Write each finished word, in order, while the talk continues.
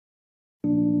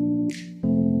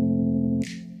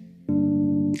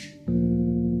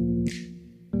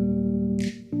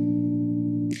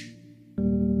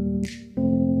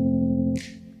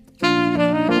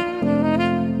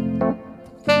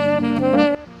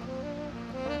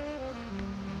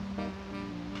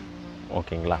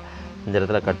ஓகேங்களா. இந்த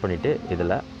இடத்துல கட் பண்ணிவிட்டு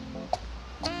இதில்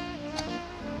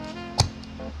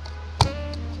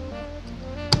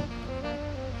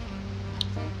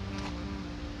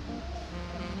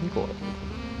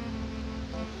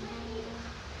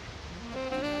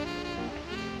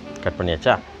கட்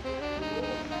பண்ணியாச்சா.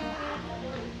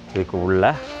 இதுக்கு உள்ள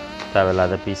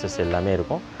தேவையில்லாத பீசஸ் எல்லாமே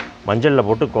இருக்கும். மஞ்சளில்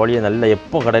போட்டு கோழியை நல்லா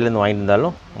எப்போ கடையிலேருந்து வாங்கிட்டு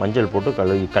இருந்தாலும் மஞ்சள் போட்டு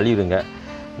கழுவிடுங்க.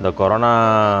 இந்த கொரோனா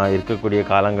இருக்கக்கூடிய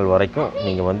காலங்கள் வரைக்கும்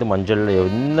நீங்கள் வந்து மஞ்சளில்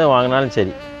என்ன வாங்கினாலும்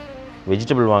சரி,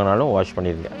 வெஜிடபிள் வாங்கினாலும் வாஷ்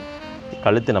பண்ணிடுங்க.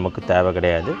 கழுத்து நமக்கு தேவை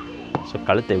கிடையாது. ஸோ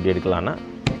கழுத்தை எப்படி எடுக்கலான்னா,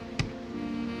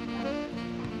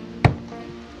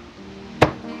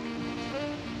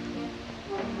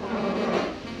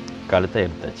 கழுத்தை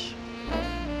எடுத்தாச்சு.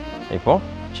 இப்போது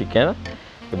சிக்கனை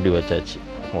இப்படி வச்சாச்சு.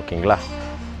 ஓகேங்களா.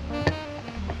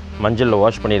 மஞ்சளில்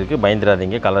வாஷ் பண்ணியிருக்கு,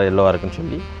 பயந்துடாதீங்க கலர் எல்லோவாக இருக்குன்னு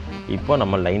சொல்லி. இப்போ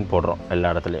நம்ம லைன் போடுறோம்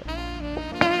எல்லா இடத்துலையும்.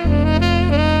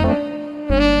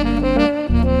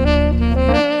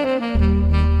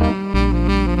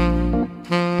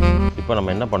 இப்போ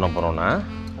நம்ம என்ன பண்ண போகிறோம்னா,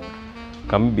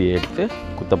 கம்பி எடுத்து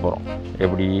குத்த போகிறோம்.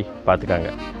 எப்படி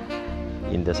பார்த்துக்காங்க.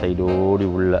 இந்த சைடோடி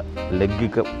உள்ள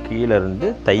லெக்குக்கு கீழே இருந்து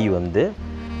தை வந்து,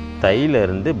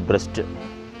 தையிலேருந்து பிரஸ்ட்டு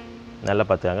நல்லா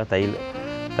பார்த்துக்காங்க.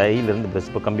 தையிலேருந்து பிரஸ்ட்.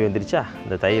 இப்போ கம்பி வந்துருச்சா,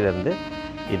 இந்த தையிலேருந்து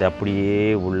இதை அப்படியே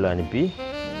உள்ளே அனுப்பி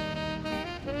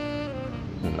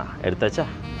எடுத்தாச்சா.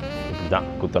 இப்படி தான்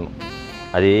குத்தணும்.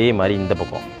 அதே மாதிரி இந்த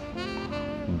பக்கம்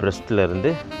பிரஸ்ட்லேருந்து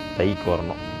தைக்கு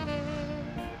வரணும்.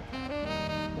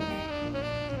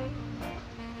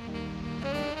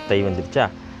 தை வந்துருச்சா,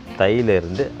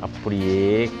 தையிலேருந்து அப்படியே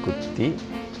குத்தி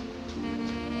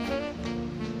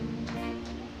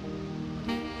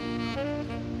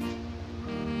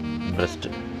பிரஸ்ட்டு.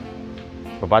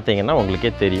 இப்போ பார்த்தீங்கன்னா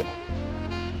உங்களுக்கே தெரியும்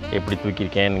எப்படி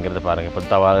தூக்கியிருக்கேனுங்கிறத பாருங்கள். இப்போ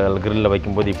தவா கிரில்லில்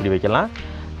வைக்கும்போது இப்படி வைக்கலாம்,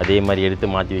 அதே மாதிரி எடுத்து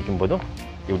மாற்றி வைக்கும்போதும்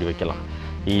இப்படி வைக்கலாம்.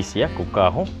 ஈஸியாக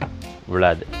குக்காகும்,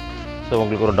 விழாது. ஸோ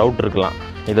உங்களுக்கு ஒரு டவுட் இருக்கலாம்,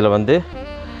 இதில் வந்து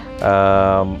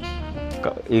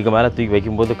இதுக்கு மேலே தூக்கி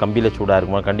வைக்கும்போது கம்பியில் சூடாக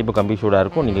இருக்குமா? கண்டிப்பாக கம்பி சூடாக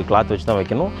இருக்கும். நீங்கள் கிளாத் வச்சு தான்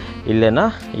வைக்கணும். இல்லைன்னா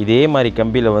இதே மாதிரி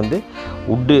கம்பியில் வந்து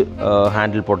உட்டு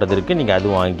ஹேண்டில் போட்டது இருக்குது, நீங்கள் அது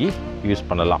வாங்கி யூஸ்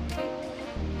பண்ணலாம்.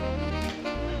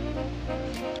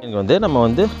 இங்கே வந்து நம்ம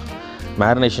வந்து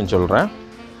மேரினேஷன் சொல்கிறேன்.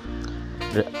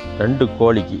 2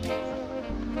 கோழிக்கு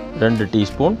 2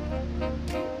 teaspoon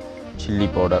chilli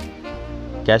powder.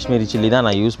 Kashmiri chilli தான்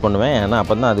நான் யூஸ் பண்ணுவேன், ஏன்னா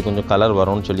அப்போ தான் அது கொஞ்சம் கலர்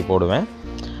வரும்னு சொல்லி போடுவேன்.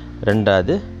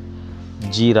 2வது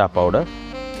jeera powder,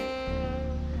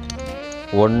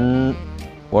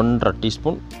 1.5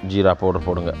 teaspoon jeera powder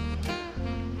போடுங்க.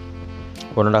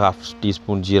 1.5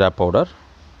 teaspoon jeera powder.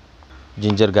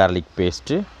 Ginger garlic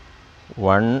paste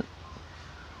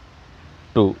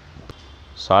 1-2.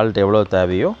 Salt எவ்வளோ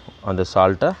தேவையோ அந்த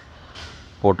சால்ட்டை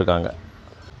போட்டுக்காங்க.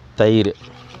 தயிர்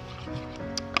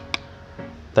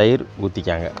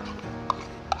ஊற்றிக்காங்க.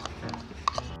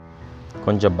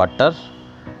 கொஞ்சம் பட்டர்,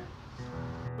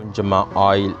 கொஞ்சமாக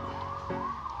ஆயில்.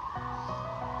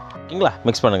 ஓகேங்களா.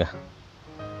 மிக்ஸ் பண்ணுங்கள்.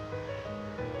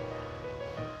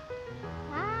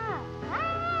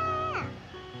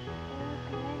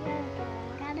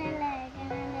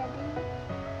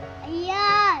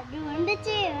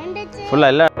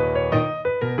 ஃபுல்லாக இல்லை.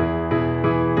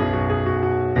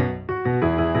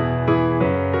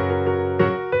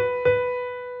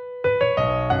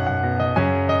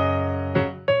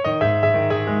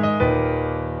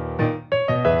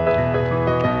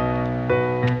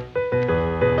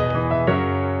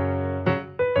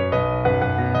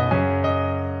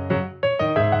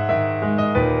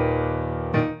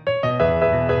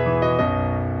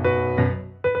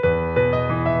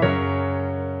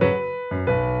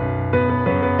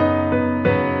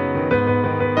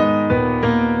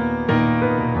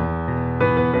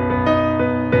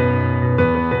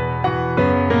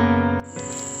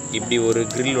 இப்படி ஒரு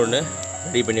grill ஒன்று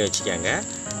ரெடி பண்ணி வச்சுக்காங்க.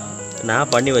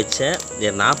 நான் பண்ணி வச்சேன்,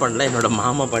 நான் பண்ணல, என்னோடய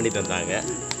மாமா பண்ணி தந்தாங்க.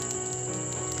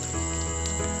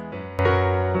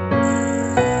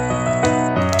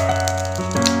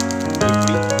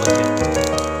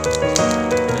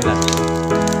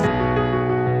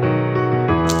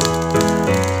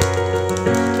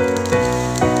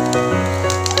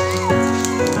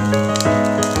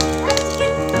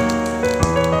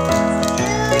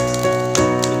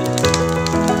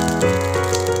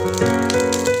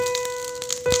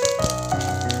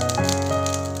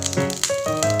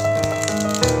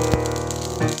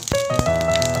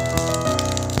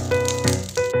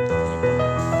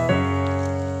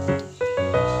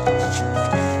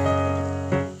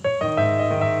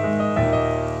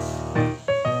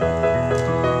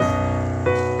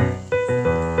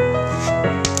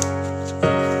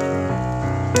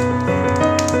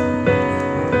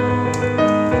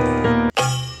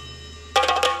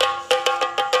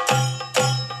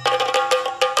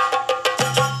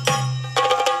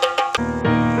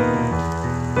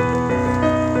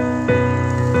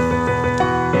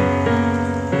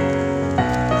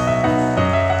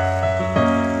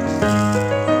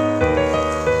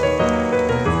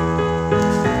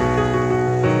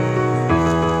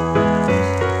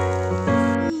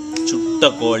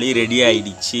 சுட்ட கோழி ரெடி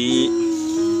ஆகிடுச்சு.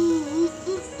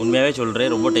 உண்மையாகவே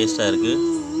சொல்கிறேன், ரொம்ப டேஸ்ட்டாக இருக்குது.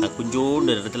 நான்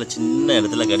கொஞ்சோண்டு இடத்துல சின்ன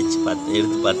இடத்துல கடிச்சு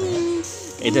எடுத்து பார்த்தேன்.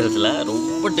 இந்த இடத்துல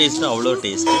ரொம்ப டேஸ்ட்டாக, அவ்வளோ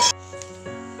டேஸ்ட்டு.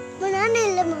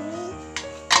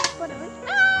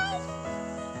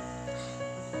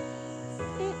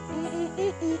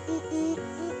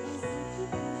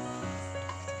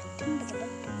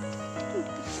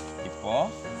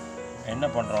 இப்போது என்ன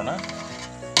பண்ணுறோன்னா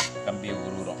கம்பியை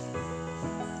உருவுறோம்.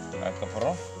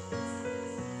 அதுக்கப்புறம்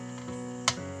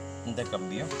இந்த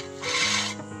கம்பியும்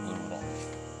உருவுறோம்.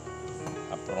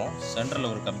 அப்புறம் சென்டரில்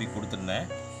ஒரு கம்பி கொடுத்துருந்தேன்,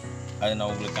 அது நான்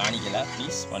உங்களுக்கு காணிக்கலை,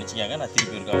 ப்ளீஸ் மன்னிச்சிக்காங்க. நான்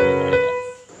திருப்பி இருக்கா உங்களுக்கு காணிக்கிறேன்.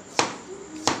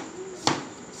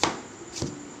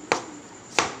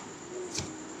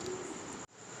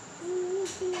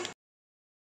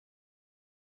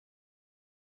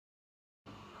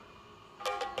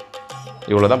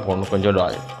 இவ்வளோ தான் போடணும், கொஞ்சோண்டு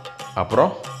ஆயில்.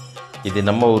 அப்புறம் இது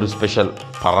நம்ம ஒரு ஸ்பெஷல்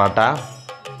பரோட்டா,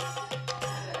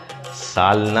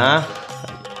 சால்னா,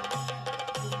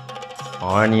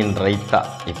 ஆனியன் ரைத்தா.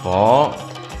 இப்போது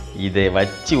இதை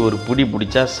வச்சு ஒரு பிடி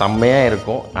பிடிச்சா செம்மையாக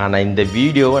இருக்கும். ஆனால் இந்த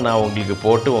வீடியோவை நான் உங்களுக்கு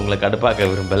போட்டு உங்களை கடுப்பாக்க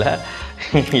விரும்பலை.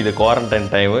 இது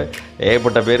குவாரண்டைன் டைமு,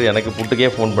 ஏகப்பட்ட பேர் எனக்கு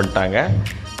புட்டுக்கே ஃபோன் பண்ணிட்டாங்க.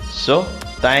 ஸோ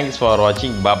தேங்க்ஸ் ஃபார்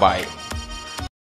வாட்சிங். பாய்.